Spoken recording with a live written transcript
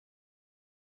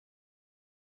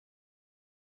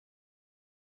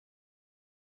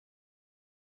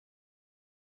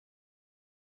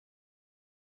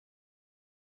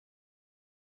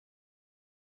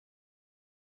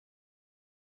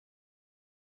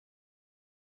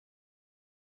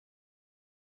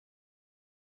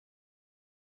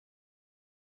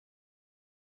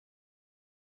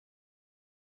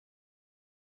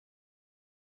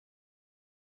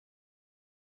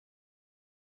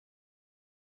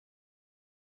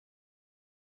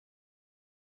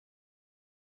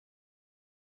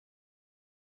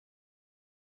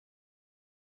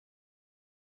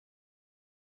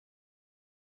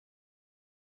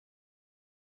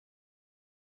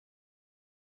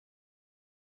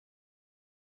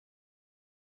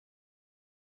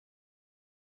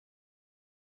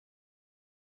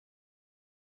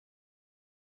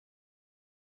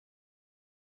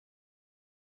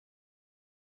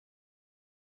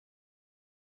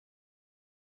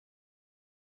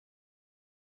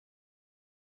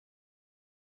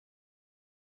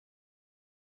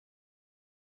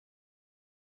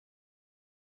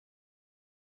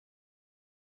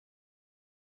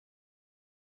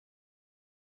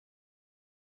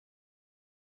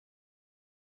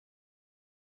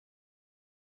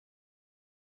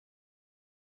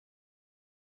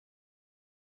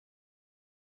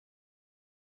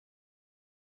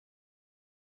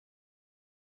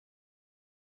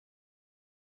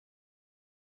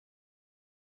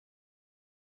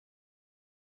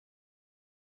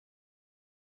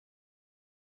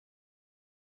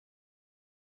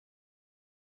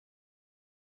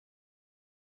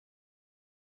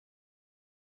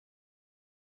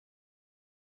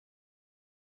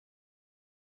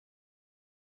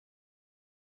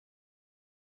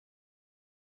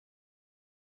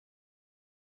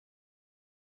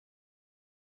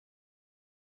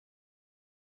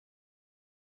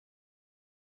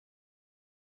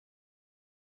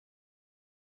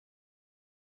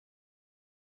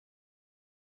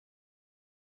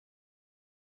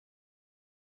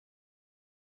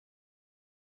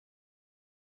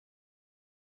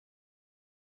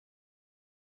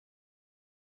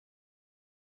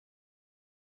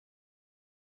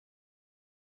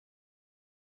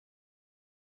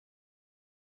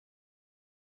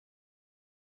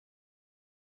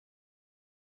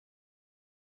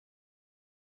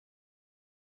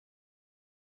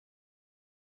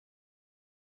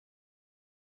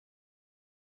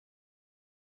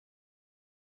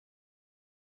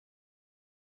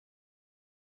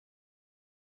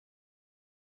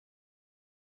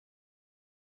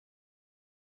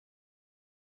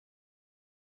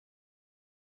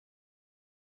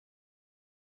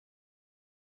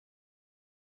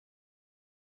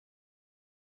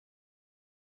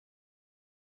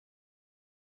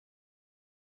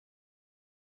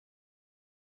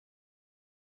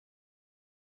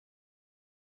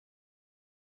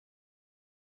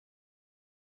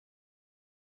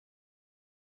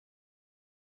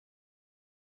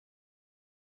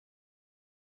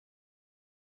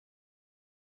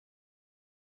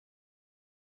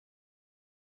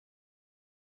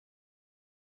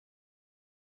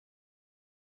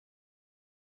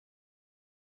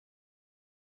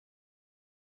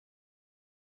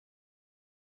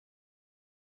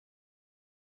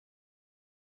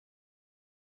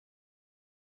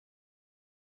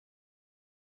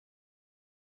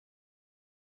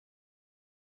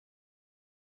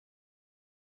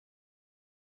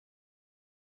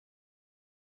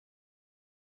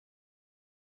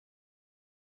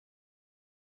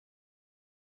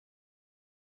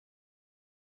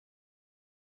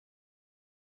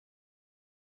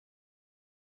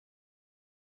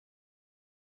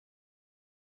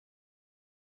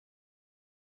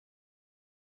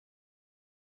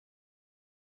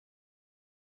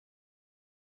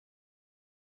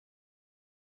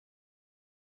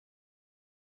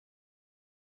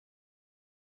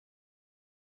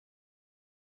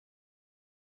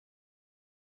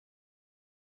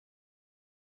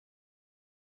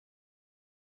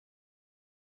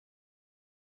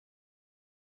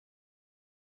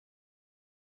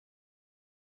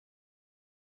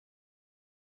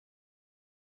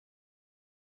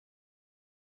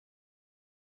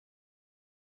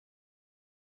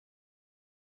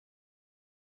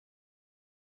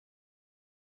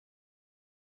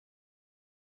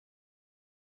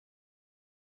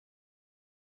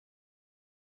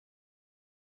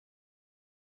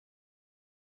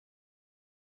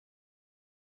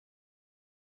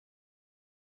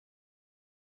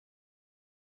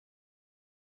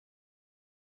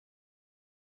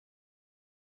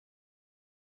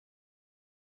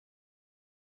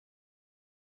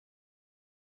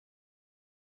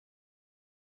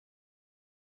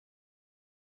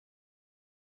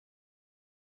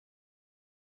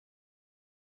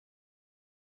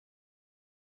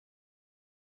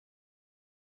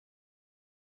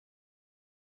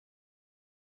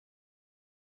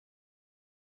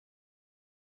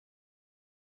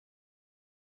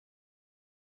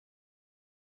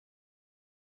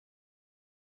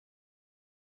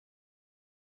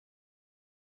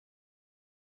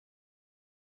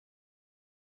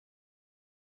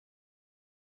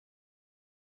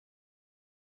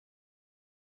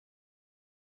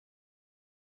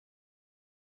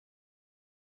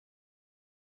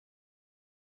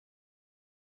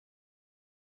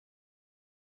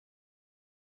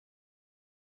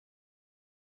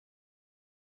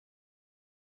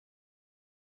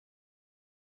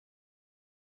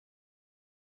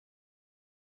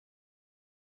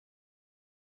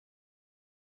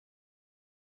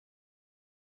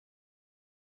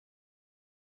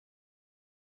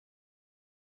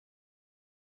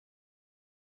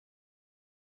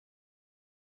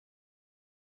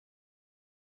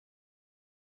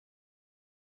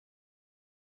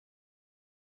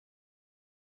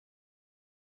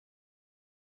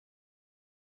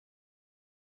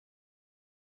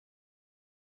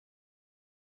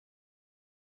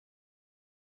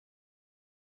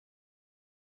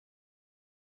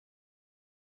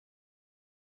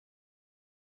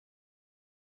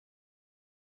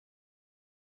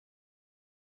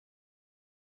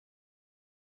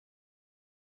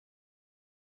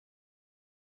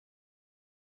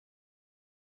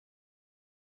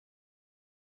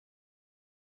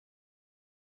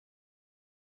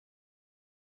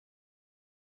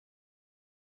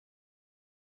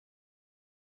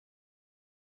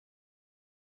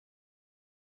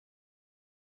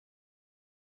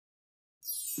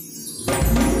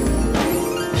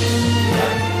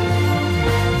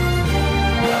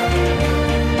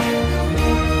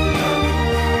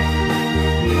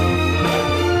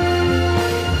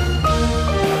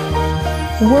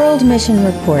World Mission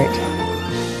Report.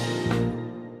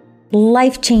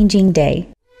 Life-changing day.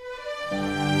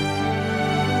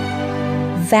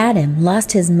 Vadim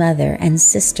lost his mother and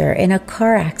sister in a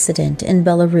car accident in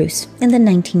Belarus in the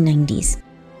 1990s.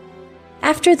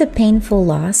 After the painful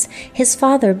loss, his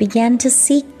father began to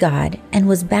seek God and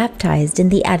was baptized in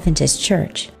the Adventist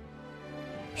church.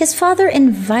 His father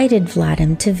invited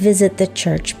Vadim to visit the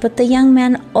church, but the young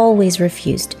man always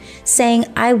refused, saying,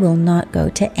 "I will not go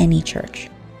to any church."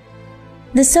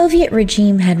 The Soviet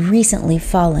regime had recently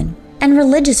fallen, and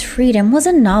religious freedom was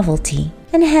a novelty,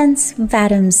 and hence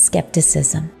Vadim's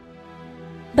skepticism.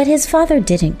 But his father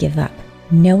didn't give up,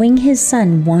 knowing his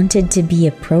son wanted to be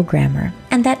a programmer,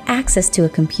 and that access to a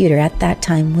computer at that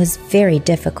time was very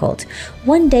difficult.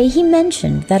 One day he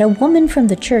mentioned that a woman from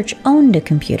the church owned a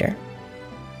computer.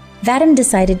 Vadim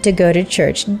decided to go to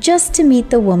church just to meet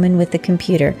the woman with the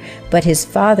computer, but his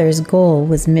father's goal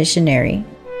was missionary.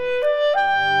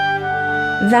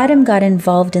 Vadim got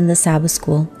involved in the Sabbath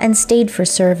school and stayed for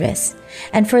service,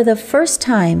 and for the first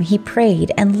time he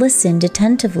prayed and listened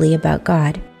attentively about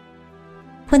God.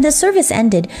 When the service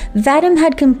ended, Vadim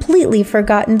had completely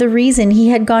forgotten the reason he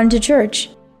had gone to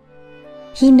church.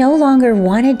 He no longer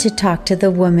wanted to talk to the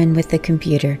woman with the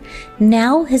computer.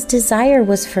 Now his desire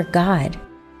was for God.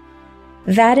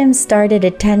 Vadim started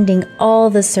attending all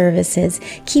the services,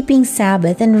 keeping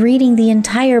Sabbath, and reading the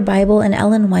entire Bible and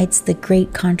Ellen White's The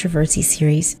Great Controversy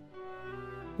series.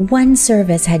 One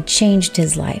service had changed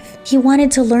his life. He wanted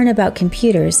to learn about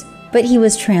computers, but he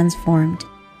was transformed.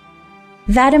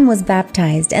 Vadim was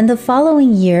baptized, and the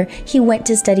following year he went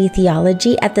to study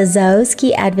theology at the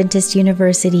Zaoski Adventist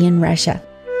University in Russia.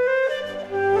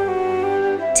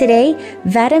 Today,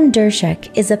 Vadim Dershak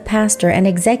is a pastor and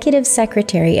executive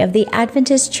secretary of the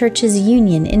Adventist Churches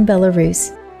Union in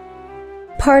Belarus.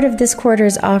 Part of this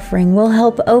quarter's offering will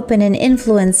help open an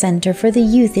influence center for the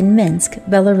youth in Minsk,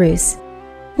 Belarus.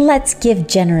 Let's give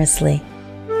generously.